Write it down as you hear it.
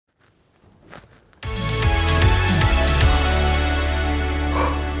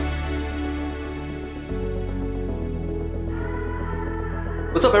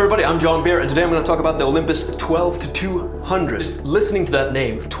What's up everybody, I'm John Beer and today I'm going to talk about the Olympus 12-200. Just listening to that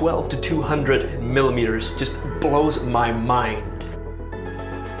name, 12-200mm, just blows my mind.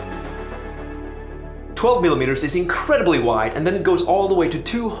 12mm is incredibly wide and then it goes all the way to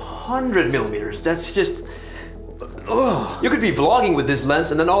 200mm. That's just... ugh. You could be vlogging with this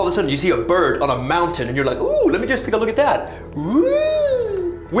lens and then all of a sudden you see a bird on a mountain and you're like, ooh, let me just take a look at that.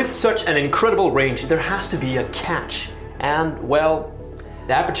 Woo! With such an incredible range, there has to be a catch. And well,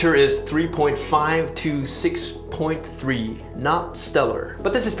 the aperture is 3.5 to 6.3, not stellar.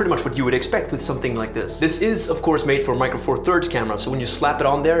 But this is pretty much what you would expect with something like this. This is, of course, made for micro four thirds camera, so when you slap it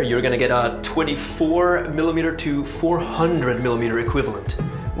on there, you're gonna get a 24mm to 400mm equivalent,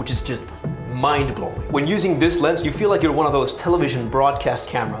 which is just mind-blowing. When using this lens, you feel like you're one of those television broadcast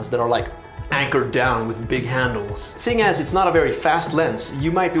cameras that are like anchored down with big handles. Seeing as it's not a very fast lens,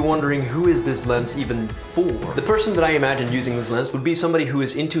 you might be wondering who is this lens even for? The person that I imagine using this lens would be somebody who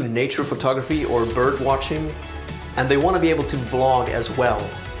is into nature photography or bird watching, and they want to be able to vlog as well.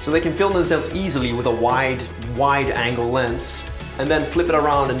 So they can film themselves easily with a wide angle lens, and then flip it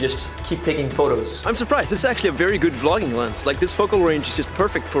around and just keep taking photos. I'm surprised, this is actually a very good vlogging lens. Like, this focal range is just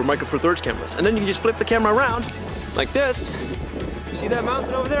perfect for micro four thirds cameras. And then you can just flip the camera around, like this. You see that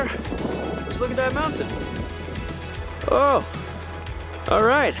mountain over there? Just look at that mountain. Oh, all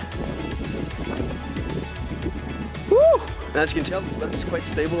right. Woo! As you can tell, this lens is quite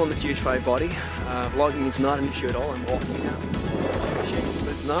stable on the GH5 body. Vlogging is not an issue at all. I'm walking now. But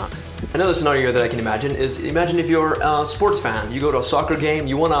it's not. Another scenario that I can imagine is, imagine if you're a sports fan, you go to a soccer game,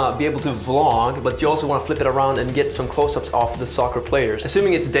 you want to be able to vlog, but you also want to flip it around and get some close-ups off the soccer players.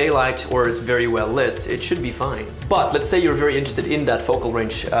 Assuming it's daylight or it's very well lit, it should be fine. But let's say you're very interested in that focal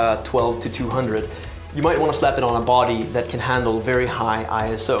range, 12 to 200, you might want to slap it on a body that can handle very high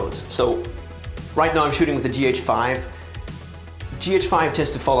ISOs. So right now I'm shooting with the GH5. GH5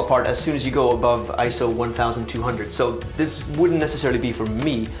 tends to fall apart as soon as you go above ISO 1200, so this wouldn't necessarily be for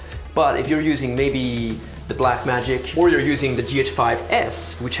me. But if you're using maybe the Blackmagic, or you're using the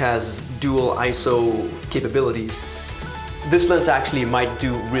GH5S, which has dual ISO capabilities, this lens actually might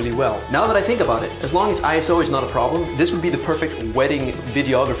do really well. Now that I think about it, as long as ISO is not a problem, this would be the perfect wedding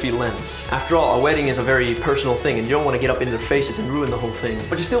videography lens. After all, a wedding is a very personal thing and you don't want to get up in their faces and ruin the whole thing.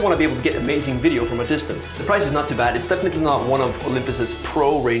 But you still want to be able to get amazing video from a distance. The price is not too bad. It's definitely not one of Olympus's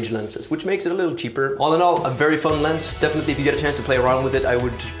pro range lenses, which makes it a little cheaper. All in all, a very fun lens. Definitely if you get a chance to play around with it, I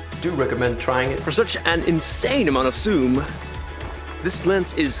would do recommend trying it. For such an insane amount of zoom, this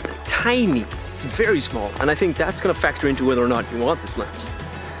lens is tiny. It's very small, and I think that's gonna factor into whether or not you want this lens.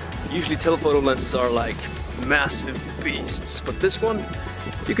 Usually telephoto lenses are like massive beasts, but this one,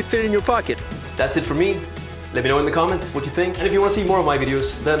 you could fit in your pocket. That's it for me. Let me know in the comments what you think. And if you want to see more of my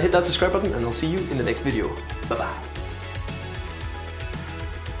videos, then hit that subscribe button and I'll see you in the next video. Bye-bye.